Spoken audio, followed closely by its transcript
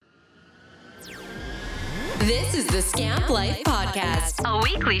This is the Scamp Life Podcast, a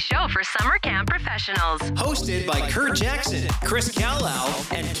weekly show for summer camp professionals. Hosted by Kurt Jackson, Chris Callow,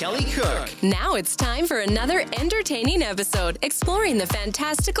 and Kelly Cook. Now it's time for another entertaining episode exploring the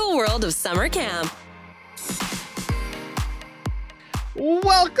fantastical world of summer camp.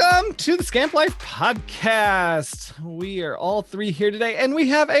 Welcome to the Scamp Life Podcast. We are all three here today, and we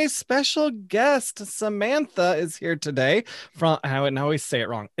have a special guest. Samantha is here today from, I always say it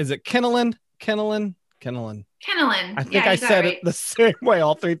wrong. Is it Kennolyn? Kennolyn. I think I said it the same way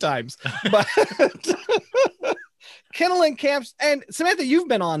all three times. But Kennolyn Camps, and Samantha, you've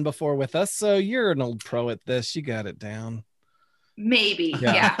been on before with us, so you're an old pro at this. You got it down. Maybe.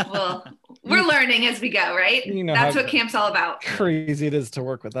 Yeah. Well, we're learning as we go, right? You know, that's what camp's all about. Crazy it is to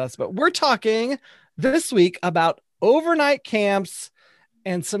work with us. But we're talking this week about overnight camps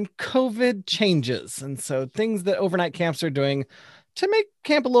and some COVID changes. And so things that overnight camps are doing to make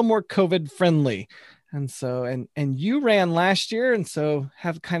camp a little more COVID friendly. And so, and you ran last year, and so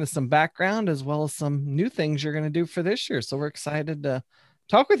have kind of some background as well as some new things you're going to do for this year. So we're excited to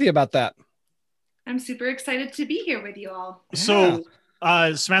talk with you about that. I'm super excited to be here with you all. So,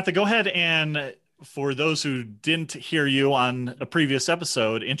 Samantha, go ahead and, for those who didn't hear you on a previous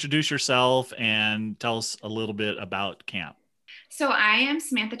episode, introduce yourself and tell us a little bit about camp. So I am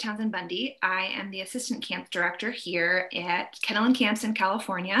Samantha Townsend Bundy. I am the assistant camp director here at Kennolyn Camps in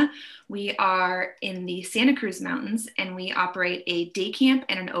California. We are in the Santa Cruz Mountains, and we operate a day camp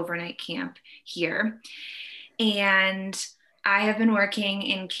and an overnight camp here. And I have been working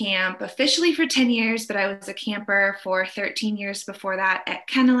in camp officially for 10 years, but I was a camper for 13 years before that at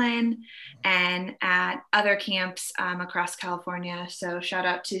Kennolyn and at other camps across California. So shout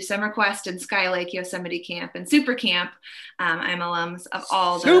out to Summer Quest and Sky Lake Yosemite Camp and Super Camp. I'm alums of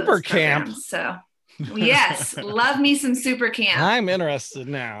all those Super Camp. Programs. So yes, love me some Super Camp. I'm interested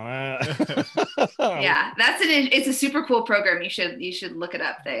now. Yeah, it's a super cool program. You should look it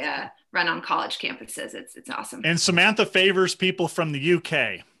up. They run on college campuses. It's awesome. And Samantha favors people from the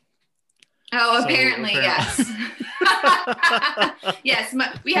UK. Oh, apparently. Yes. Yes,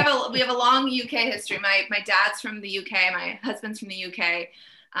 we have a long UK history. My dad's from the UK. My husband's from the UK.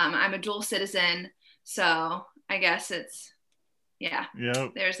 I'm a dual citizen, so I guess it's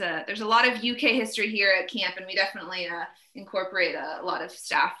Yep. There's a lot of UK history here at camp, and we definitely incorporate a lot of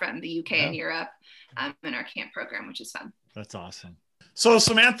staff from the UK and Europe in our camp program, which is fun. That's awesome. So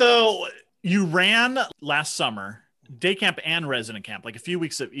Samantha, you ran last summer day camp and resident camp, like a few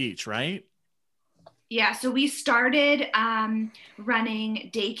weeks of each, right? Yeah, so we started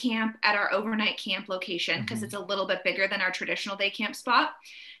running day camp at our overnight camp location because it's a little bit bigger than our traditional day camp spot.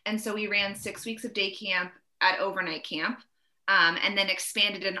 And so we ran 6 weeks of day camp at overnight camp. And then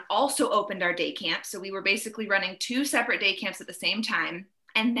expanded and also opened our day camp. So we were basically running 2 separate day camps at the same time.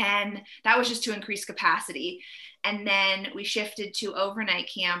 And then that was just to increase capacity. And then we shifted to overnight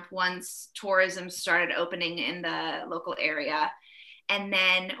camp once tourism started opening in the local area. And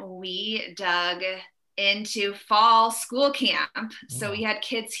then we dug into fall school camp. So we had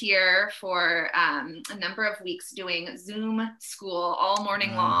kids here for a number of weeks doing Zoom school all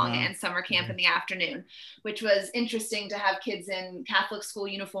morning long and summer camp in the afternoon, which was interesting to have kids in Catholic school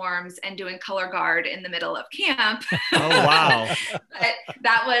uniforms and doing color guard in the middle of camp. Oh, wow. But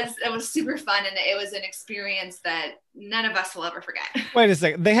it was super fun. And it was an experience that none of us will ever forget. Wait a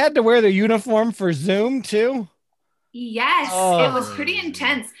second. They had to wear their uniform for Zoom too? Yes, it was pretty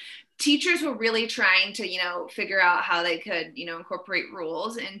intense. Teachers were really trying to, figure out how they could, incorporate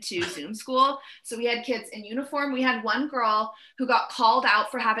rules into Zoom school. So we had kids in uniform. We had one girl who got called out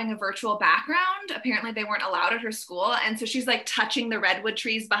for having a virtual background. Apparently they weren't allowed at her school. And so she's like touching the redwood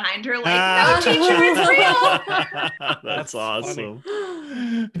trees behind her, like, no, teacher, it's real. That's awesome.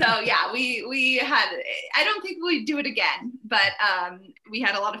 So yeah, we had, I don't think we'd do it again, but we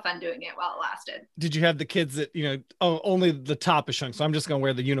had a lot of fun doing it while it lasted. Did you have the kids that, only the top is shrunk, so I'm just going to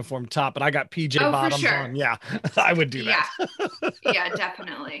wear the uniform top, but I got PJ bottoms on. Yeah, I would do that. Yeah,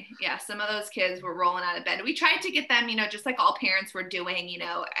 definitely. Yeah, some of those kids were rolling out of bed. We tried to get them, just like all parents were doing,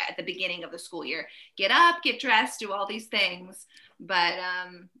 at the beginning of the school year, get up, get dressed, do all these things. But,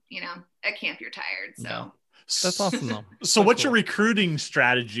 at camp, you're tired. So. No. That's awesome though. So what's your recruiting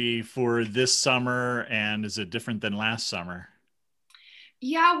strategy for this summer, and is it different than last summer?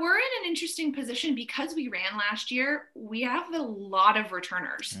 Yeah, we're in an interesting position because we ran last year. We have a lot of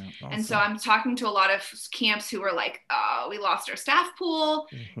returners. Yeah, awesome. And so I'm talking to a lot of camps who were like, oh, we lost our staff pool.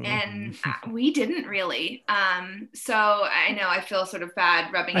 And we didn't really. So I know I feel sort of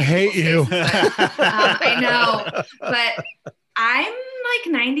bad rubbing. I hate you. Faces, but, I know, but I'm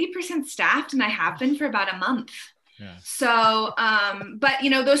like 90% staffed, and I have been for about a month. Yeah. So, but,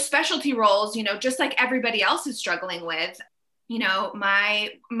 those specialty roles, just like everybody else is struggling with, my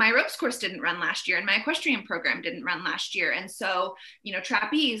ropes course didn't run last year and my equestrian program didn't run last year. And so,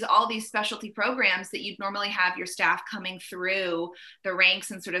 trapeze, all these specialty programs that you'd normally have your staff coming through the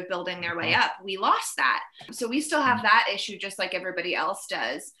ranks and sort of building their way up, we lost that. So we still have that issue just like everybody else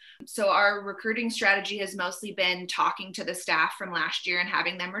does. So our recruiting strategy has mostly been talking to the staff from last year and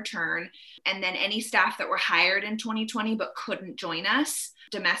having them return. And then any staff that were hired in 2020 but couldn't join us,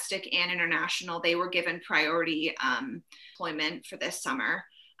 domestic and international, they were given priority employment for this summer.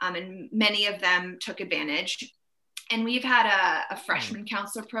 And many of them took advantage. And we've had a freshman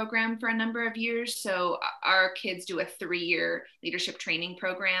counselor program for a number of years. So our kids do a 3-year leadership training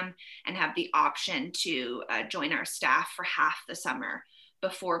program and have the option to join our staff for half the summer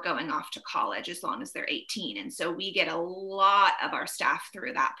before going off to college, as long as they're 18. And so we get a lot of our staff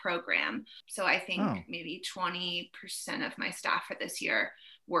through that program. So I think maybe 20% of my staff for this year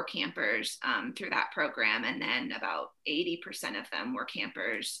were campers through that program. And then about 80% of them were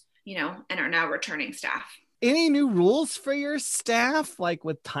campers, and are now returning staff. Any new rules for your staff, like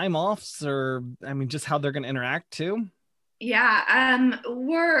with time offs or, just how they're going to interact too? Yeah,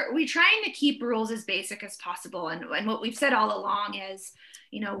 we're trying to keep rules as basic as possible. And what we've said all along is,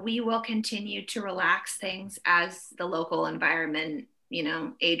 we will continue to relax things as the local environment,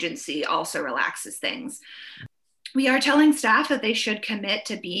 agency also relaxes things. We are telling staff that they should commit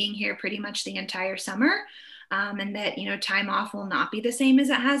to being here pretty much the entire summer. And that, time off will not be the same as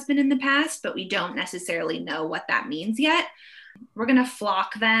it has been in the past, but we don't necessarily know what that means yet. We're going to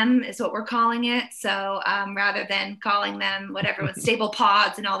flock them is what we're calling it. So rather than calling them whatever with stable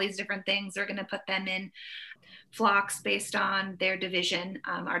pods and all these different things, we're going to put them in flocks based on their division.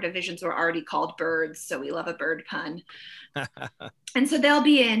 Our divisions were already called birds, so we love a bird pun. And so they'll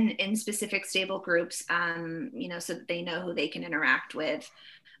be in specific stable groups, so that they know who they can interact with.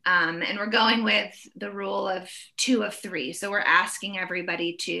 And we're going with the rule of 2 of 3. So we're asking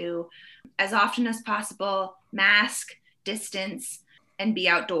everybody to, as often as possible, mask, distance, and be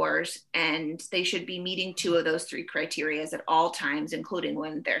outdoors. And they should be meeting 2 of those 3 criteria at all times, including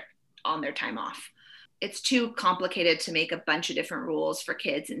when they're on their time off. It's too complicated to make a bunch of different rules for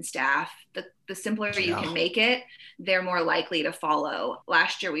kids and staff. The simpler you can make it, they're more likely to follow.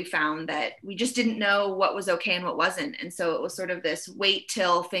 Last year, we found that we just didn't know what was okay and what wasn't. And so it was sort of this wait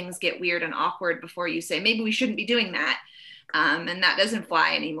till things get weird and awkward before you say, maybe we shouldn't be doing that. And that doesn't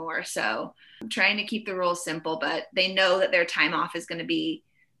fly anymore. So I'm trying to keep the rules simple, but they know that their time off is going to be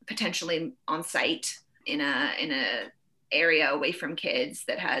potentially on site in a area away from kids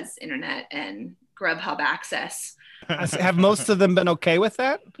that has internet and Grubhub access. Have most of them been okay with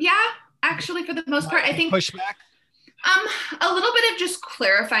that? Yeah, actually, for the most part, I think pushback. A little bit of just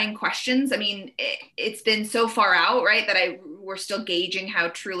clarifying questions. It's been so far out, right, that we're still gauging how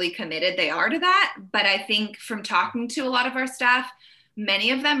truly committed they are to that. But I think from talking to a lot of our staff,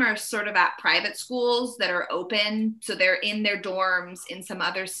 many of them are sort of at private schools that are open. So they're in their dorms in some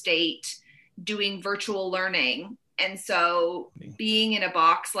other state doing virtual learning. And so being in a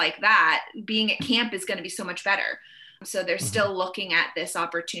box like that, being at camp is going to be so much better. So they're still looking at this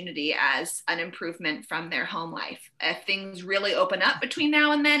opportunity as an improvement from their home life. If things really open up between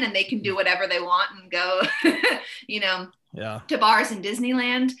now and then and they can do whatever they want and go, to bars in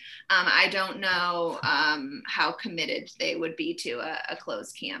Disneyland, I don't know how committed they would be to a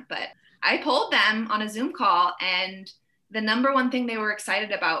closed camp. But I polled them on a Zoom call, and the number one thing they were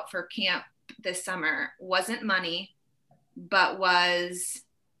excited about for camp this summer wasn't money, but was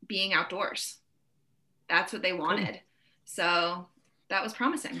being outdoors. That's what they wanted. Cool. So that was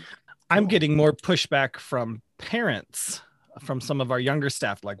promising. I'm getting more pushback from parents, from some of our younger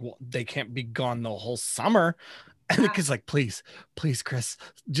staff, like, well, they can't be gone the whole summer. And the kid's like, please, Chris,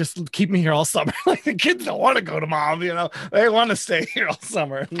 just keep me here all summer. Like, the kids don't want to go to mom, they want to stay here all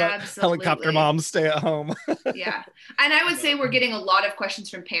summer. Let helicopter moms stay at home. Yeah. And I would say we're getting a lot of questions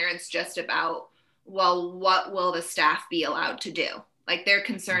from parents just about, well, what will the staff be allowed to do? Like, they're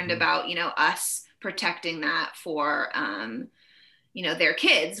concerned about, us protecting that for, their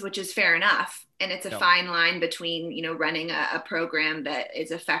kids, which is fair enough. And it's a fine line between, running a program that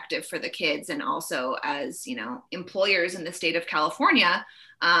is effective for the kids and also as, employers in the state of California,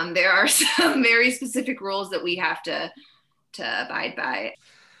 there are some very specific rules that we have to abide by.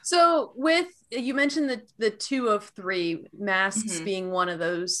 So you mentioned the 2 of 3 masks being one of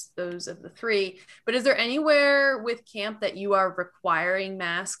those of the 3, but is there anywhere with camp that you are requiring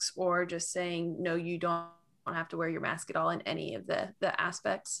masks or just saying, no, you don't have to wear your mask at all in any of the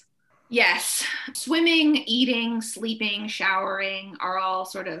aspects? Yes. Swimming, eating, sleeping, showering are all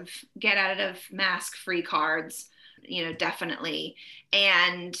sort of get out of mask free cards. definitely.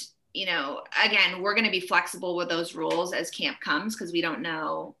 And, again, we're going to be flexible with those rules as camp comes, because we don't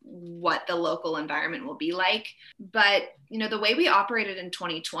know what the local environment will be like. But, the way we operated in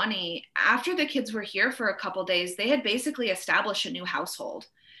 2020, after the kids were here for a couple days, they had basically established a new household.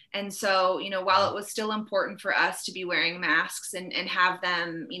 And so, while it was still important for us to be wearing masks and have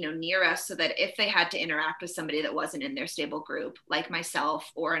them, near us, so that if they had to interact with somebody that wasn't in their stable group, like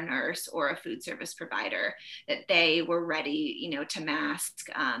myself or a nurse or a food service provider, that they were ready, to mask,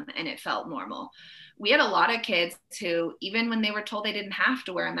 and it felt normal. We had a lot of kids who, even when they were told they didn't have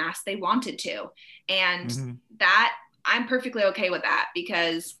to wear a mask, they wanted to. And that, I'm perfectly okay with that,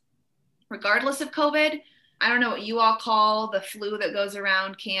 because regardless of COVID, I don't know what you all call the flu that goes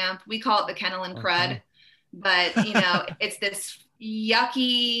around camp. We call it the Kennolyn crud, but it's this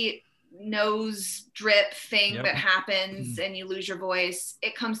yucky nose drip thing that happens and you lose your voice.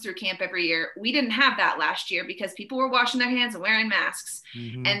 It comes through camp every year. We didn't have that last year because people were washing their hands and wearing masks.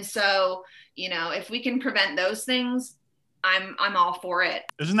 And so, if we can prevent those things, I'm all for it.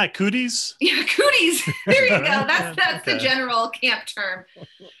 Isn't that cooties? Yeah, cooties. There you go. That's the general camp term.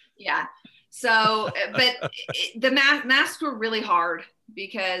 Yeah. So, but the masks were really hard,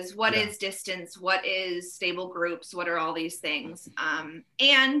 because what is distance? What is stable groups? What are all these things?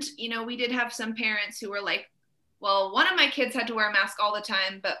 And, we did have some parents who were like, well, one of my kids had to wear a mask all the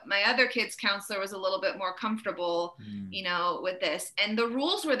time, but my other kid's counselor was a little bit more comfortable, with this. And the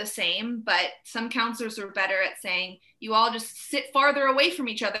rules were the same, but some counselors were better at saying, you all just sit farther away from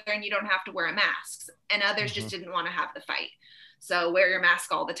each other and you don't have to wear a mask. And others just didn't want to have the fight. So wear your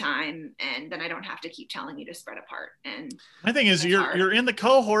mask all the time, and then I don't have to keep telling you to spread apart. And my thing is, you're in the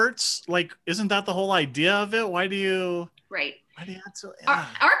cohorts. Like, isn't that the whole idea of it? Why do you? Right. Why do you have to?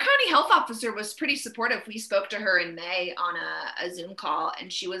 Our county health officer was pretty supportive. We spoke to her in May on a Zoom call,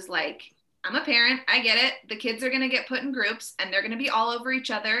 and she was like, I'm a parent. I get it. The kids are going to get put in groups, and they're going to be all over each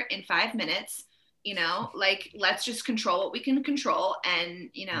other in 5 minutes. Let's just control what we can control,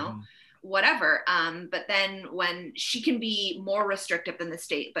 and whatever. But then when she can be more restrictive than the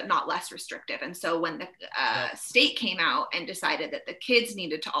state, but not less restrictive. And so when the state came out and decided that the kids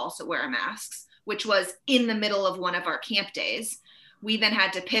needed to also wear masks, which was in the middle of one of our camp days, we then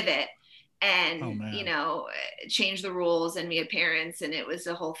had to pivot and, change the rules. And we had parents, and it was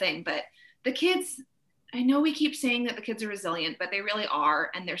a whole thing. But the kids, I know we keep saying that the kids are resilient, but they really are,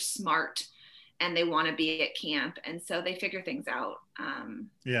 and they're smart, and they want to be at camp. And so they figure things out.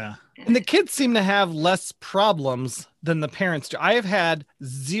 And the kids seem to have less problems than the parents do. I have had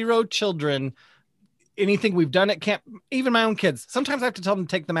 0 children, anything we've done at camp, even my own kids. Sometimes I have to tell them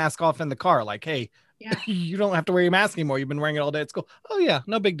to take the mask off in the car. Like, hey, you don't have to wear your mask anymore. You've been wearing it all day at school. Oh yeah,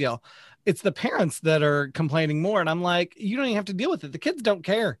 no big deal. It's the parents that are complaining more. And I'm like, you don't even have to deal with it. The kids don't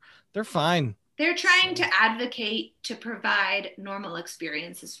care. They're fine. They're trying to advocate to provide normal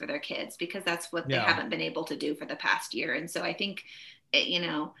experiences for their kids, because that's what they haven't been able to do for the past year. And so I think,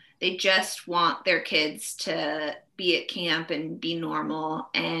 they just want their kids to be at camp and be normal.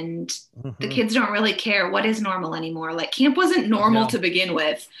 And the kids don't really care what is normal anymore. Like, camp wasn't normal to begin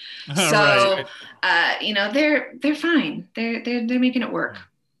with. So, they're fine. They're making it work.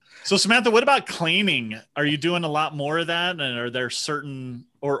 So Samantha, what about cleaning? Are you doing a lot more of that? And are there certain,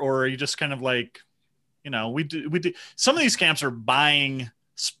 or are you just kind of like, we do, some of these camps are buying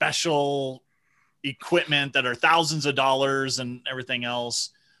special equipment that are thousands of dollars and everything else.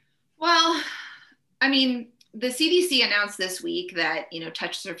 Well, I mean, the CDC announced this week that,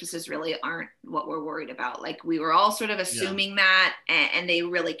 touch surfaces really aren't what we're worried about. Like, we were all sort of assuming that, and they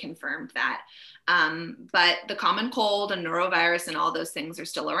really confirmed that. But the common cold and norovirus and all those things are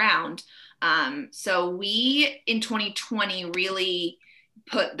still around. So we, in 2020, really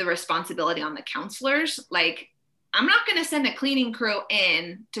put the responsibility on the counselors. Like, I'm not going to send a cleaning crew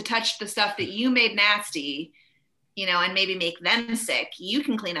in to touch the stuff that you made nasty, and maybe make them sick. You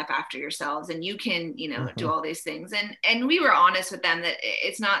can clean up after yourselves, and you can, do all these things. And we were honest with them that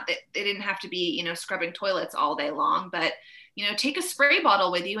it's not that they didn't have to be, scrubbing toilets all day long, but, take a spray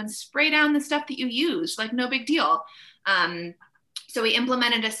bottle with you and spray down the stuff that you used, like, no big deal. So we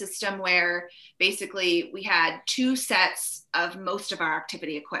implemented a system where basically we had 2 sets of most of our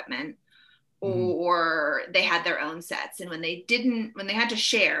activity equipment, or they had their own sets. And when they had to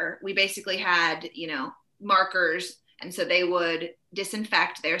share, we basically had, markers. And so they would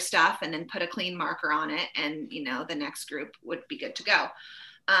disinfect their stuff and then put a clean marker on it. And, the next group would be good to go.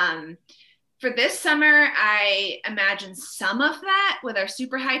 For this summer, I imagine some of that with our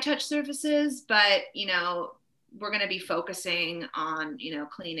super high touch surfaces, but, we're going to be focusing on,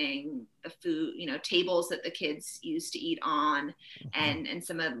 cleaning the food, tables that the kids used to eat on, and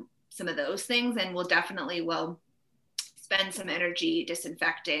some of those things. And we'll definitely spend some energy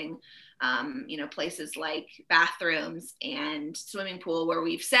disinfecting, places like bathrooms and swimming pool where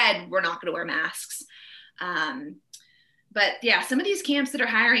we've said we're not going to wear masks. But yeah, some of these camps that are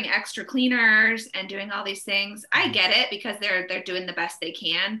hiring extra cleaners and doing all these things, I get it because they're doing the best they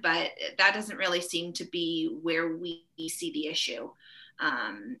can, but that doesn't really seem to be where we see the issue.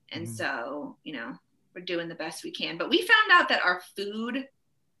 And so, we're doing the best we can. But we found out that our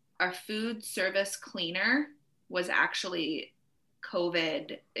food service cleaner was actually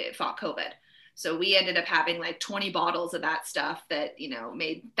it fought COVID. So we ended up having like 20 bottles of that stuff that,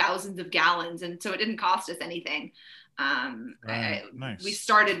 made thousands of gallons. And so it didn't cost us anything. Nice. We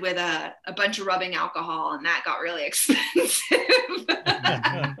started with a bunch of rubbing alcohol, and that got really expensive.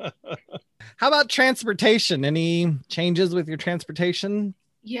 How about transportation? Any changes with your transportation?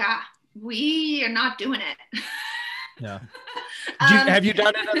 Yeah, we are not doing it. Yeah. Have you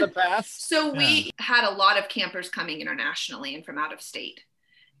done it in the past? So we had a lot of campers coming internationally and from out of state.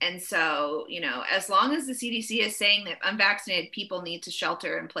 And so, as long as the CDC is saying that unvaccinated people need to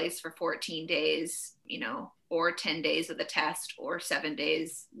shelter in place for 14 days, or 10 days of the test or 7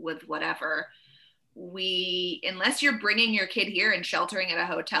 days with whatever, unless you're bringing your kid here and sheltering at a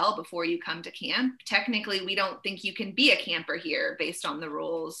hotel before you come to camp, technically we don't think you can be a camper here based on the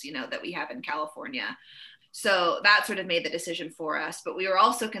rules, that we have in California. So that sort of made the decision for us. But we were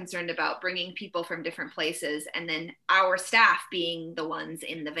also concerned about bringing people from different places and then our staff being the ones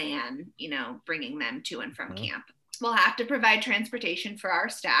in the van, bringing them to and from camp. We'll have to provide transportation for our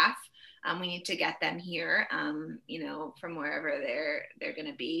staff. We need to get them here, from wherever they're going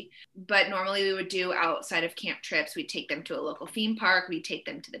to be. But normally we would do outside of camp trips. We'd take them to a local theme park. We'd take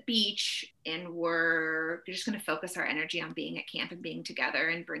them to the beach. And we're just going to focus our energy on being at camp and being together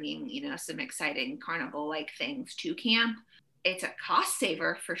and bringing, some exciting carnival-like things to camp. It's a cost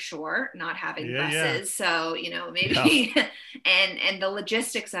saver for sure, not having buses. Yeah. So, maybe, and the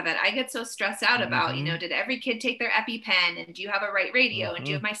logistics of it, I get so stressed out about, did every kid take their EpiPen, and do you have a right radio, and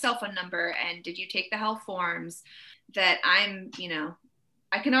do you have my cell phone number, and did you take the health forms, that I'm,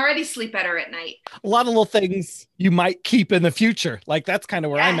 I can already sleep better at night. A lot of little things you might keep in the future. Like that's kind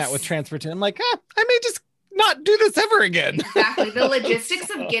of where I'm at with transportation. I'm like, I may just not do this ever again. Exactly. The logistics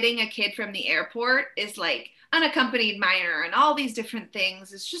of getting a kid from the airport is like unaccompanied minor and all these different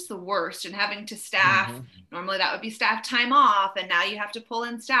things. It's just the worst. And having to staff, normally that would be staff time off. And now you have to pull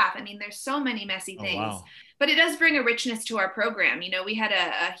in staff. I mean, there's so many messy things. Wow. But it does bring a richness to our program. We had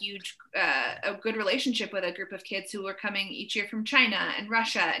a huge, a good relationship with a group of kids who were coming each year from China and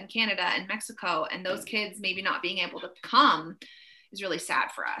Russia and Canada and Mexico. And those kids maybe not being able to come is really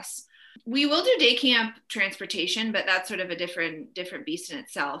sad for us. We will do day camp transportation, but that's sort of a different beast in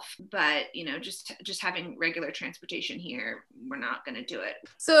itself. But, just having regular transportation here, we're not going to do it.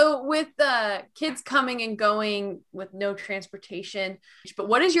 So with the kids coming and going with no transportation, but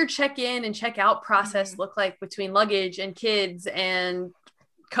what does your check-in and check-out process look like between luggage and kids and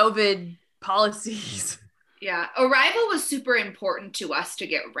COVID policies? Yeah, arrival was super important to us to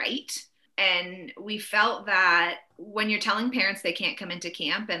get right. And we felt that when you're telling parents they can't come into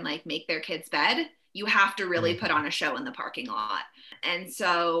camp and like make their kids' bed, you have to really put on a show in the parking lot. And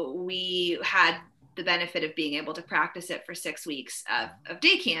so we had the benefit of being able to practice it for 6 weeks of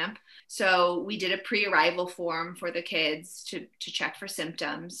day camp. So we did a pre-arrival form for the kids to check for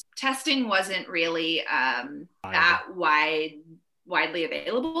symptoms. Testing wasn't really that widely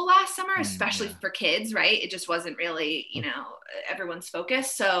available last summer, especially for kids, right? It just wasn't really, everyone's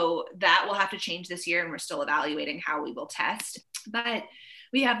focus. So that will have to change this year, and we're still evaluating how we will test. But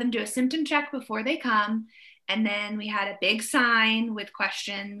we have them do a symptom check before they come. And then we had a big sign with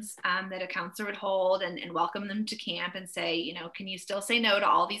questions that a counselor would hold and welcome them to camp and say, can you still say no to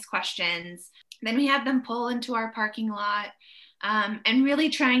all these questions? Then we had them pull into our parking lot and really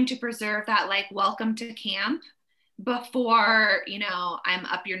trying to preserve that like welcome to camp before, I'm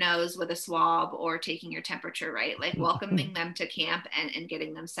up your nose with a swab or taking your temperature, right? Like welcoming them to camp and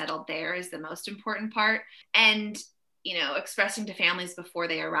getting them settled there is the most important part. And, expressing to families before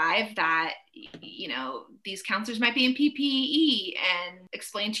they arrive that, these counselors might be in PPE, and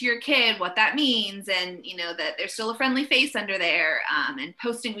explain to your kid what that means. And, that there's still a friendly face under there. And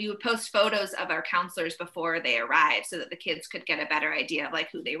we would post photos of our counselors before they arrive so that the kids could get a better idea of like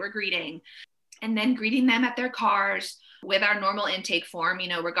who they were greeting. And then greeting them at their cars with our normal intake form.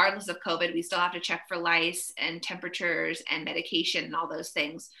 Regardless of COVID, we still have to check for lice and temperatures and medication and all those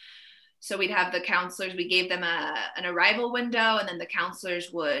things. So we'd have the counselors, we gave them an arrival window, and then the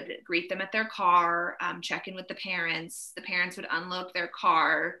counselors would greet them at their car, check in with the parents. The parents would unload their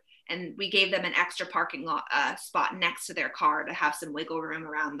car, and we gave them an extra parking lot spot next to their car to have some wiggle room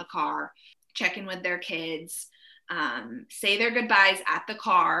around the car, check in with their kids. say their goodbyes at the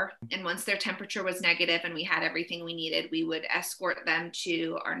car. And once their temperature was negative and we had everything we needed, we would escort them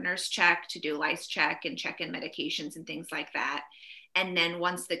to our nurse check to do lice check and check in medications and things like that. And then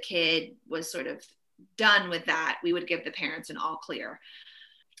once the kid was sort of done with that, we would give the parents an all clear.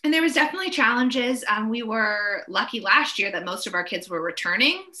 And there was definitely challenges. We were lucky last year that most of our kids were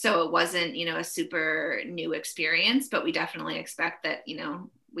returning. So it wasn't, a super new experience, but we definitely expect that,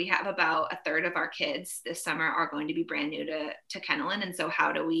 we have about a third of our kids this summer are going to be brand new to Kennolyn. And so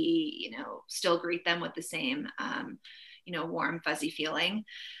how do we, still greet them with the same, warm, fuzzy feeling?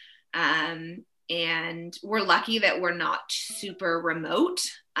 And we're lucky that we're not super remote.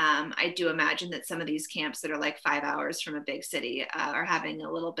 I do imagine that some of these camps that are like 5 hours from a big city are having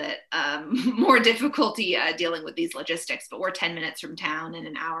a little bit more difficulty dealing with these logistics, but we're 10 minutes from town and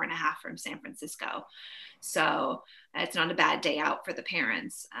an hour and a half from San Francisco. So it's not a bad day out for the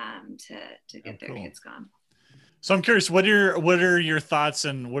parents to get their kids gone. So I'm curious, what are your thoughts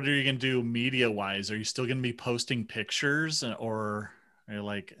and what are you going to do media wise? Are you still going to be posting pictures, or are you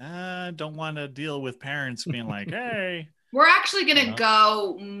like, I don't want to deal with parents being like, hey? We're actually going to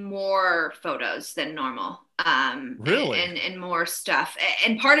go more photos than normal. Really? And more stuff.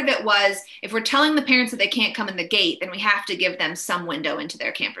 And part of it was, if we're telling the parents that they can't come in the gate, then we have to give them some window into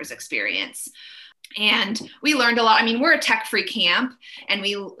their camper's experience. And we learned a lot. I mean, we're a tech-free camp, and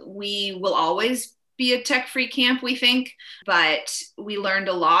we will always be a tech-free camp, we think, but we learned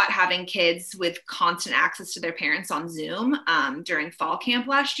a lot having kids with constant access to their parents on Zoom during fall camp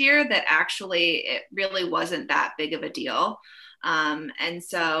last year, that actually it really wasn't that big of a deal. And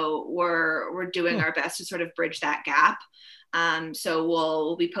so we're doing our best to sort of bridge that gap. So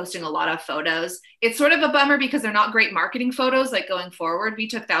we'll be posting a lot of photos. It's sort of a bummer because they're not great marketing photos, like going forward. We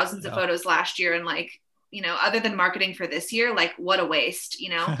took thousands of photos last year, and other than marketing for this year, like what a waste,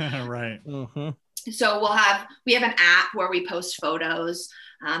 Right. Mm-hmm. So we have an app where we post photos,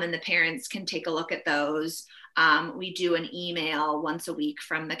 and the parents can take a look at those. We do an email once a week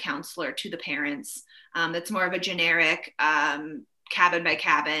from the counselor to the parents. That's more of a generic cabin by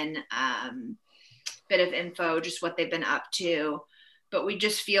cabin bit of info, just what they've been up to. But we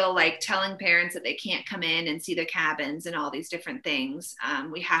just feel like telling parents that they can't come in and see their cabins and all these different things.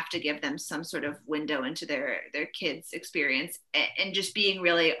 We have to give them some sort of window into their kids' experience, and just being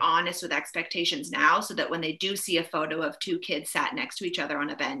really honest with expectations now, so that when they do see a photo of two kids sat next to each other on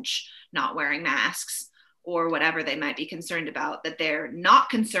a bench, not wearing masks or whatever they might be concerned about, that they're not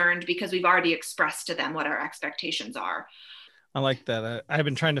concerned because we've already expressed to them what our expectations are. I like that. I've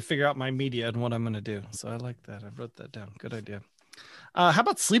been trying to figure out my media and what I'm going to do. So I like that. I wrote that down. Good idea. How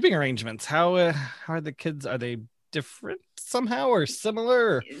about sleeping arrangements? How are the kids? Are they different somehow or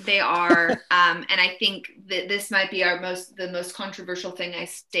similar? They are. And I think that this might be the most controversial thing I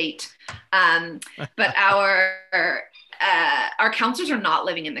state. But our counselors are not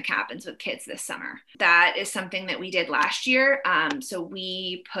living in the cabins with kids this summer. That is something that we did last year. So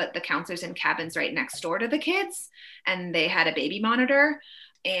we put the counselors in cabins right next door to the kids, and they had a baby monitor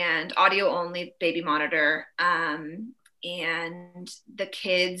and audio only baby monitor. And the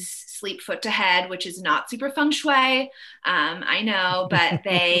kids sleep foot to head, which is not super feng shui. I know, but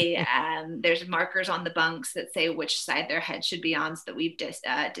there's markers on the bunks that say which side their head should be on, so that we've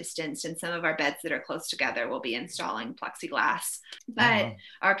distanced. And some of our beds that are close together will be installing plexiglass. But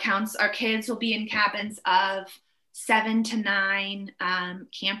our kids will be in cabins of 7 to 9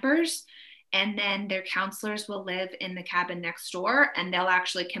 campers. And then their counselors will live in the cabin next door, and they'll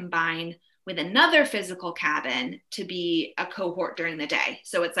actually combine with another physical cabin to be a cohort during the day.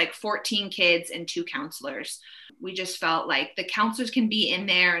 So it's like 14 kids and 2 counselors. We just felt like the counselors can be in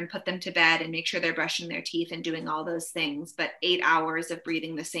there and put them to bed and make sure they're brushing their teeth and doing all those things. But 8 hours of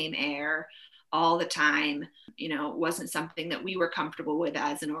breathing the same air all the time, wasn't something that we were comfortable with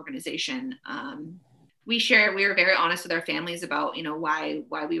as an organization. We were very honest with our families about,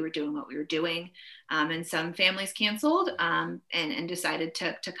 why we were doing what we were doing. And some families canceled and decided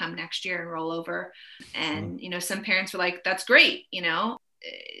to come next year and roll over. And, some parents were like, that's great.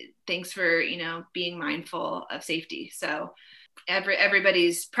 Thanks for, being mindful of safety. So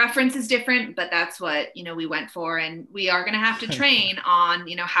everybody's preference is different, but that's what, we went for. And we are going to have to train on,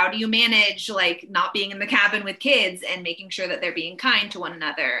 how do you manage like not being in the cabin with kids and making sure that they're being kind to one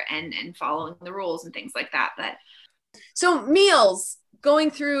another and following the rules and things like that. But so meals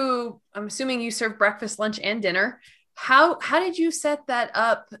going through, I'm assuming you serve breakfast, lunch, and dinner. How did you set that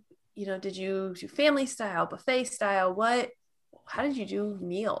up? Did you do family style, buffet style? How did you do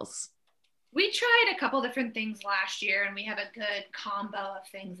meals? We tried a couple different things last year, and we have a good combo of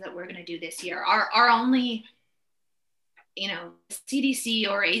things that we're going to do this year. Our only CDC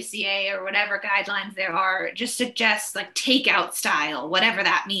or ACA or whatever guidelines there are just suggest like takeout style, whatever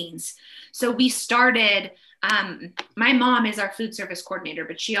that means. So we started, my mom is our food service coordinator,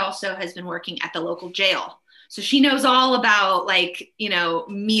 but she also has been working at the local jail. So she knows all about like,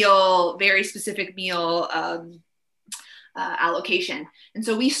 very specific meal allocation. And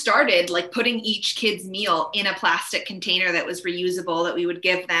so we started like putting each kid's meal in a plastic container that was reusable that we would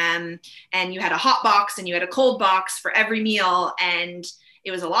give them. And you had a hot box and you had a cold box for every meal. And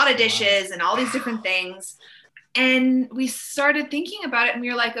it was a lot of dishes and all these different things. And we started thinking about it and we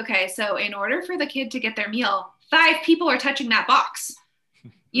were like, okay, so in order for the kid to get their meal, 5 people are touching that box.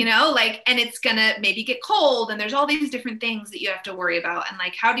 And it's gonna maybe get cold and there's all these different things that you have to worry about. And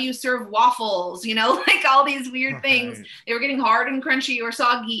like, how do you serve waffles? Like all these weird things. They were getting hard and crunchy or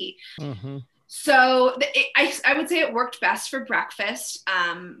soggy. Mm-hmm. So I would say it worked best for breakfast.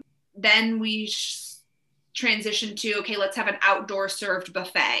 Then we transitioned to, okay, let's have an outdoor served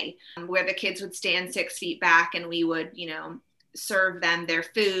buffet where the kids would stand 6 feet back and we would, serve them their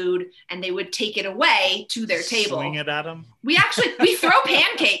food and they would take it away to their table. Swing it at them. We throw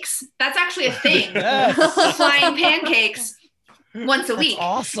pancakes. That's actually a thing. Flying pancakes once a week.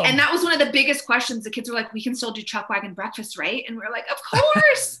 Awesome. And that was one of the biggest questions. The kids were like, we can still do chuck wagon breakfast, right? And we're like, of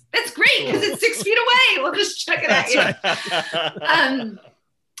course. That's great because it's 6 feet away. We'll just chuck it at you.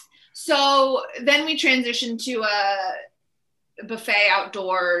 So then we transitioned to a buffet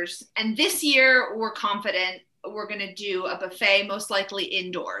outdoors. And this year we're confident we're going to do a buffet, most likely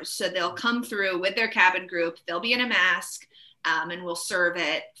indoors. So they'll come through with their cabin group. They'll be in a mask and we'll serve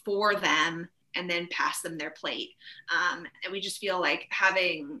it for them and then pass them their plate. And we just feel like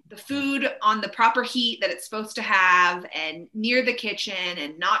having the food on the proper heat that it's supposed to have and near the kitchen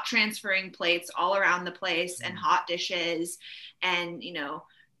and not transferring plates all around the place and hot dishes and,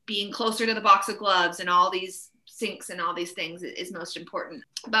 being closer to the box of gloves and all these sinks and all these things is most important.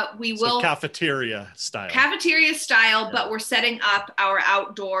 But we will cafeteria style, yeah. But we're setting up our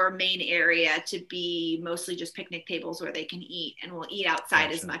outdoor main area to be mostly just picnic tables where they can eat, and we'll eat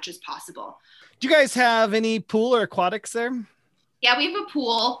outside as much as possible. Do you guys have any pool or aquatics there? Yeah, we have a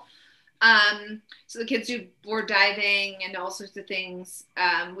pool. So the kids do board diving and all sorts of things.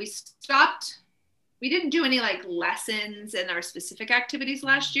 We didn't do any like lessons in our specific activities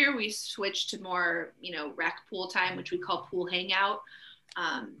last year. We switched to more, rec pool time, which we call pool hangout.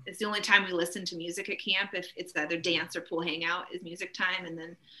 It's the only time we listen to music at camp. If it's either dance or pool hangout is music time. And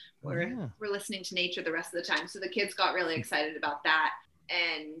then we're listening to nature the rest of the time. So the kids got really excited about that.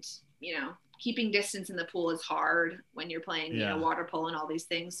 And, keeping distance in the pool is hard when you're playing, water polo and all these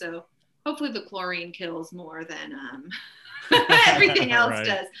things. So hopefully the chlorine kills more than, everything else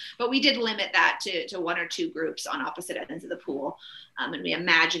does. But we did limit that to 1 or 2 groups on opposite ends of the pool. And we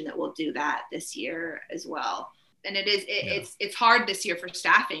imagine that we'll do that this year as well. And it's hard this year for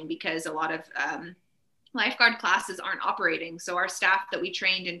staffing because a lot of lifeguard classes aren't operating. So our staff that we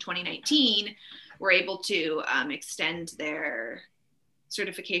trained in 2019 were able to extend their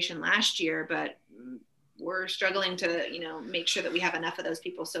certification last year, but we're struggling to, make sure that we have enough of those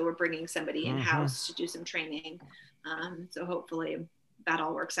people. So we're bringing somebody in-house to do some training. So hopefully that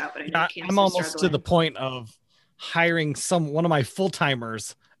all works out. But I know I'm almost to the point of hiring one of my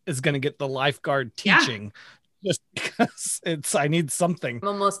full-timers is going to get the lifeguard teaching just because I need something. I'm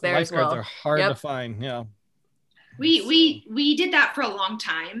almost there Lifeguards as well. are hard to find. Yeah. We did that for a long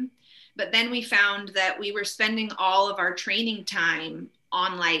time, but then we found that we were spending all of our training time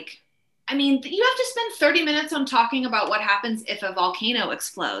on you have to spend 30 minutes on talking about what happens if a volcano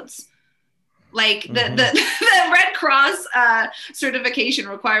explodes. The Red Cross certification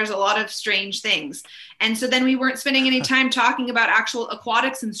requires a lot of strange things. And so then we weren't spending any time talking about actual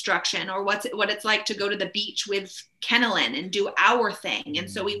aquatics instruction or what it's like to go to the beach with Kennolyn and do our thing. And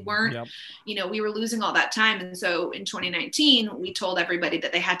so we weren't, we were losing all that time. And so in 2019, we told everybody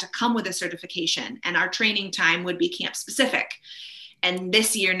that they had to come with a certification and our training time would be camp specific. And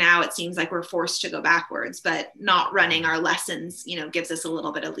this year now it seems like we're forced to go backwards, but not running our lessons, gives us a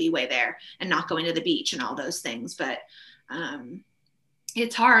little bit of leeway there and not going to the beach and all those things. But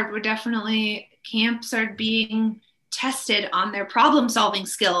it's hard. Camps are being tested on their problem solving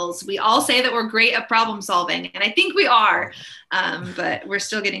skills. We all say that we're great at problem solving, and I think we are, but we're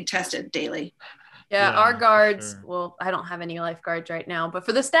still getting tested daily. Yeah, our guards, well, I don't have any lifeguards right now, but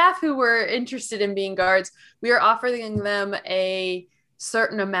for the staff who were interested in being guards, we are offering them a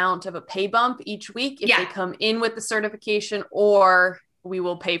certain amount of a pay bump each week if they come in with the certification, or we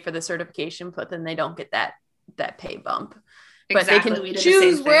will pay for the certification, but then they don't get that pay bump. Exactly. But they can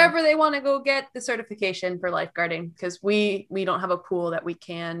choose wherever they want to go get the certification for lifeguarding, because we don't have a pool we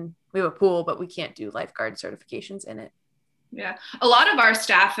have a pool, but we can't do lifeguard certifications in it. Yeah. A lot of our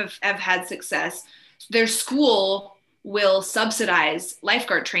staff have had success. Their school will subsidize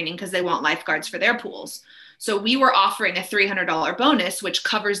lifeguard training because they want lifeguards for their pools. So we were offering a $300 bonus, which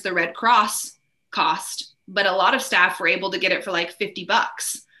covers the Red Cross cost, but a lot of staff were able to get it for like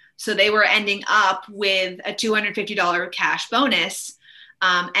 $50. So they were ending up with a $250 cash bonus.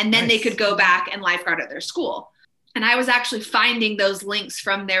 And then they could go back and lifeguard at their school. And I was actually finding those links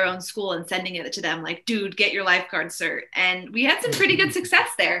from their own school and sending it to them like, dude, get your lifeguard cert. And we had some pretty good success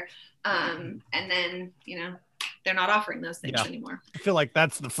there. And then, they're not offering those things anymore. I feel like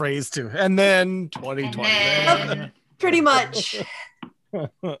that's the phrase too. And then 2020. Pretty much.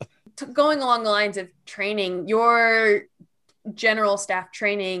 Going along the lines of training, your general staff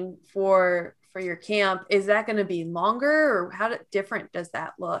training for your camp, is that going to be longer, or how different does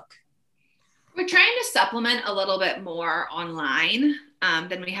that look? We're trying to supplement a little bit more online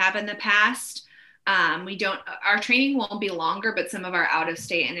than we have in the past. Our training won't be longer, but some of our out of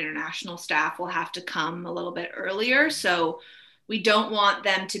state and international staff will have to come a little bit earlier. So we don't want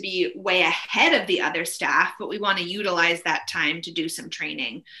them to be way ahead of the other staff, but we want to utilize that time to do some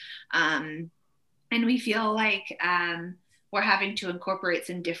training. And we feel like we're having to incorporate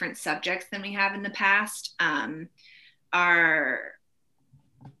some different subjects than we have in the past.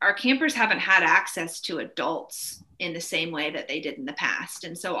 Our campers haven't had access to adults in the same way that they did in the past.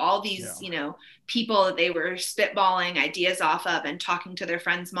 And so all these, people that they were spitballing ideas off of and talking to their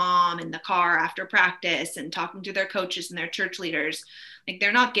friend's mom in the car after practice and talking to their coaches and their church leaders, like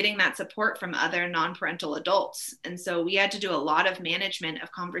they're not getting that support from other non-parental adults. And so we had to do a lot of management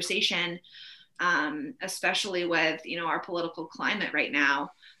of conversation, especially with, our political climate right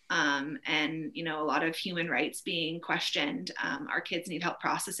now. And, a lot of human rights being questioned. Our kids need help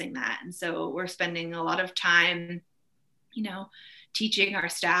processing that. And so we're spending a lot of time, teaching our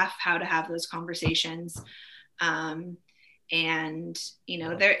staff how to have those conversations. There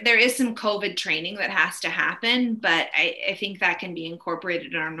is some COVID training that has to happen, but I think that can be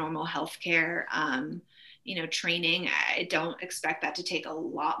incorporated in our normal healthcare, training. I don't expect that to take a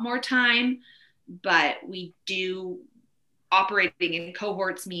lot more time, but we do. Operating in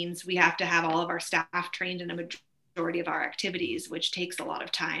cohorts means we have to have all of our staff trained in a majority of our activities, which takes a lot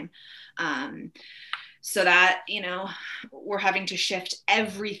of time. So that, we're having to shift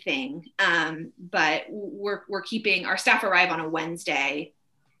everything. But we're keeping our staff arrive on a Wednesday.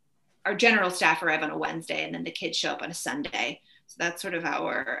 Our general staff arrive on a Wednesday, and then the kids show up on a Sunday. So that's sort of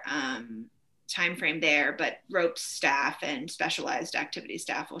our time frame there. But ropes staff and specialized activity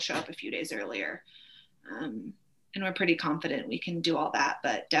staff will show up a few days earlier. And we're pretty confident we can do all that,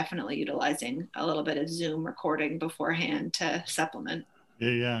 but definitely utilizing a little bit of Zoom recording beforehand to supplement.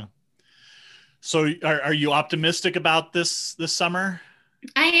 Yeah. So are you optimistic about this summer?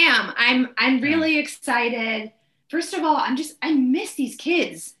 I am. I'm really excited. First of all, I miss these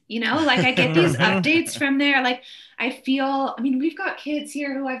kids, I get these updates from there. Like we've got kids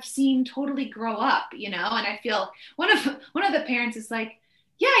here who I've seen totally grow up, and I feel one of the parents is like,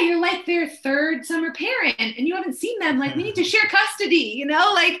 yeah, you're like their third summer parent and you haven't seen them. Like, we need to share custody,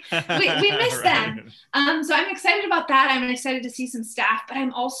 we miss them. So I'm excited about that. I'm excited to see some staff, but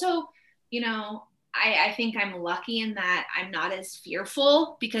I'm also, I think I'm lucky in that I'm not as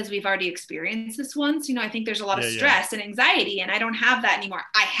fearful because we've already experienced this once. I think there's a lot of stress and anxiety, and I don't have that anymore.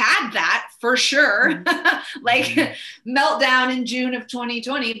 I had that for sure, meltdown in June of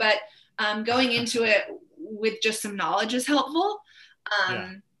 2020, but going into it with just some knowledge is helpful.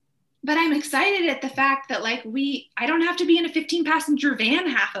 But I'm excited at the fact that I don't have to be in a 15-passenger van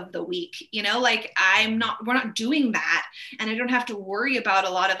half of the week, we're not doing that. And I don't have to worry about a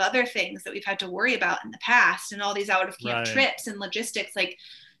lot of other things that we've had to worry about in the past, and all these out of camp trips and logistics. Like,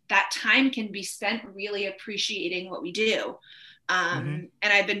 that time can be spent really appreciating what we do. And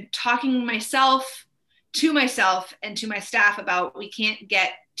I've been talking to myself and to my staff about, we can't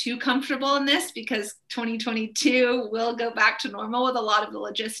get too comfortable in this because 2022 will go back to normal with a lot of the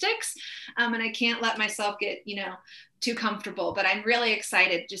logistics. And I can't let myself get, too comfortable, but I'm really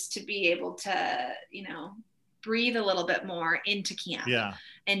excited just to be able to, breathe a little bit more into camp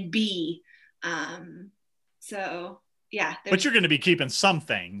and be, so yeah. But you're going to be keeping some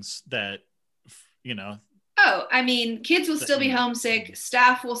things that, Oh, kids will still be homesick.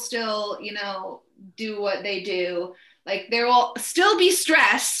 Staff will still, do what they do. Like, there will still be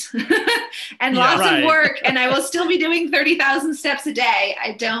stress and lots of work, and I will still be doing 30,000 steps a day.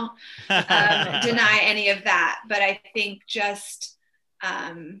 I don't deny any of that, but I think just,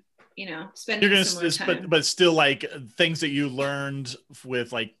 spending some more time. But still, like, things that you learned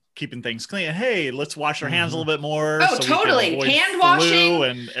with keeping things clean. Hey, let's wash our hands a little bit more. Oh, so we can totally. avoid Hand flu washing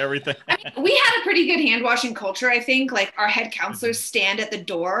and everything. I mean, we had a pretty good hand washing culture, I think. Like our head counselors stand at the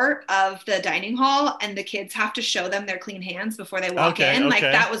door of the dining hall and the kids have to show them their clean hands before they walk in. Like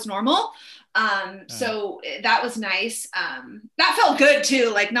that was normal. So that was nice. That felt good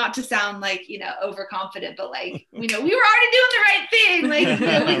too. Like not to sound like, overconfident, but like, we were already doing the right thing. Like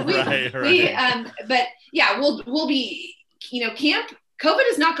but yeah, we'll be, camp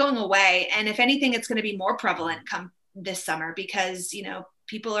COVID is not going away. And if anything, it's going to be more prevalent come this summer because,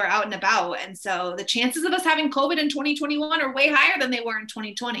 people are out and about. And so the chances of us having COVID in 2021 are way higher than they were in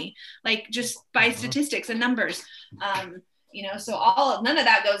 2020, like just by statistics and numbers. So none of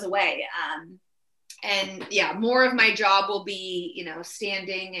that goes away. And yeah, more of my job will be,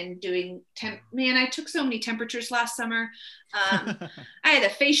 standing and doing I took so many temperatures last summer. I had a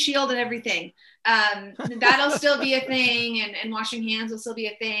face shield and everything. That'll still be a thing, and washing hands will still be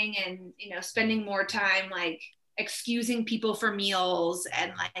a thing, and spending more time like excusing people for meals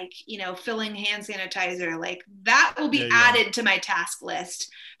and like filling hand sanitizer, like that will be added to my task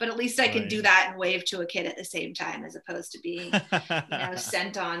list. But at least I can do that and wave to a kid at the same time, as opposed to being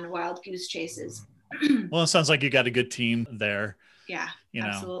sent on wild goose chases. Well, it sounds like you got a good team there. Yeah,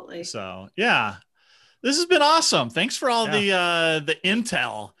 absolutely. So yeah. This has been awesome. Thanks for all the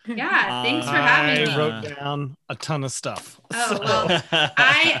intel. Yeah, thanks for having me. I wrote down a ton of stuff. Oh, well,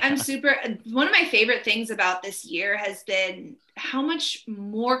 I'm one of my favorite things about this year has been how much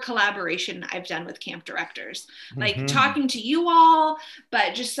more collaboration I've done with camp directors, like talking to you all,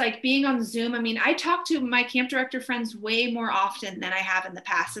 but just like being on Zoom. I mean, I talk to my camp director friends way more often than I have in the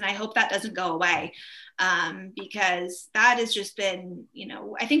past. And I hope that doesn't go away. Because that has just been,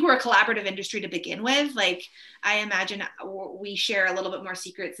 I think we're a collaborative industry to begin with. Like, I imagine we share a little bit more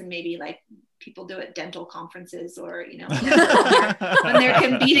secrets than maybe like people do at dental conferences or, when they're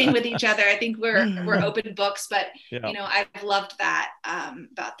competing with each other. I think we're open books, but, I've loved that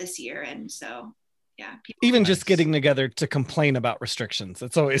about this year. And so, yeah. Even just getting together to complain about restrictions.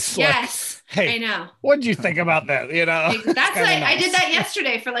 It's always yes, like, hey, I know. What did you think about that? That's like, nice. I did that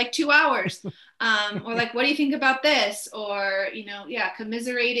yesterday for like 2 hours. Or like, what do you think about this? Or,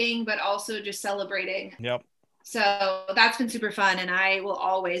 commiserating, but also just celebrating. Yep. So that's been super fun. And I will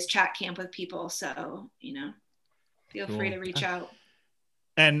always chat camp with people. So, feel free to reach out.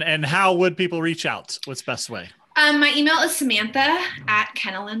 And how would people reach out? What's the best way? My email is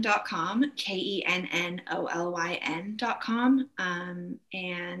Samantha@Kennolyn.com, KENNOLYN.com.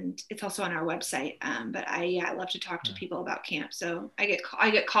 And it's also on our website. But I love to talk to people about camp. So I get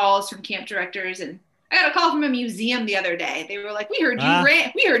calls from camp directors, and I got a call from a museum the other day. They were like, we heard you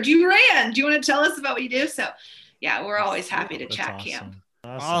ran. Do you want to tell us about what you do? So yeah, we're always happy to chat awesome. camp.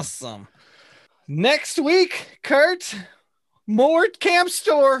 Awesome. Next week, Kurt, more camp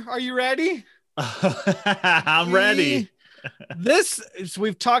store. Are you ready? I'm ready.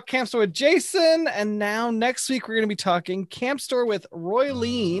 We've talked camp store with Jason, and now next week we're going to be talking camp store with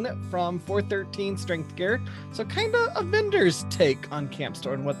Roylene from 413 Strength Gear. So kind of a vendor's take on camp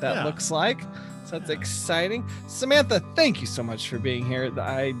store and what that looks like. So that's exciting. Samantha, thank you so much for being here.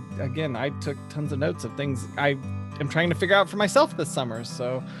 I took tons of notes of things I am trying to figure out for myself this summer.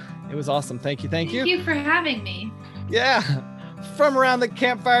 So it was awesome. Thank you. Thank you for having me. Yeah. From around the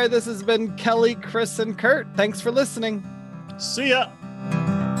campfire, this has been Kelly, Chris, and Kurt. Thanks for listening. See ya.